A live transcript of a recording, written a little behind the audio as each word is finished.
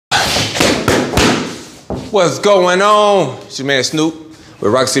What's going on? It's your man Snoop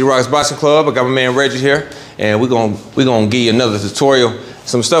with Rock City Rocks Boxing Club. I got my man Reggie here, and we're gonna give you another tutorial.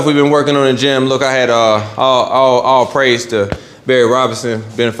 Some stuff we've been working on in the gym. Look, I had all praise to Barry Robinson.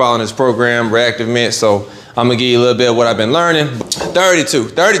 Been following his program, Reactive Mitt. So I'm gonna give you a little bit of what I've been learning.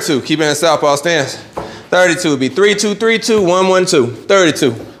 32. Keep it in southpaw stance. 32 would be 3-2, 3-2, 1-1-2.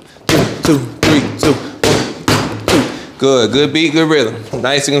 32. 2, 3, 2, 1, 2. Good beat, good rhythm.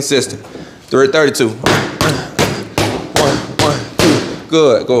 Nice and consistent. 32. 1, 1, 2.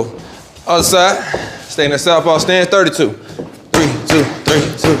 Good. Go other side. Stay in the southpaw stance. 32. 3, 2, 3,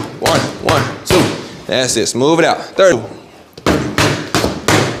 2, 1, 1, 2. That's it. Smooth it out. 30.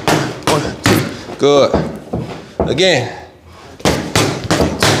 1, 2. Good. Again.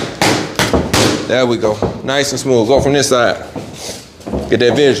 There we go. Nice and smooth. Go from this side. Get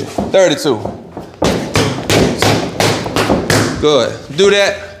that visual. 32. Good. Do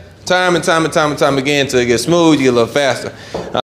that time and time again till it gets smooth. You get a little faster.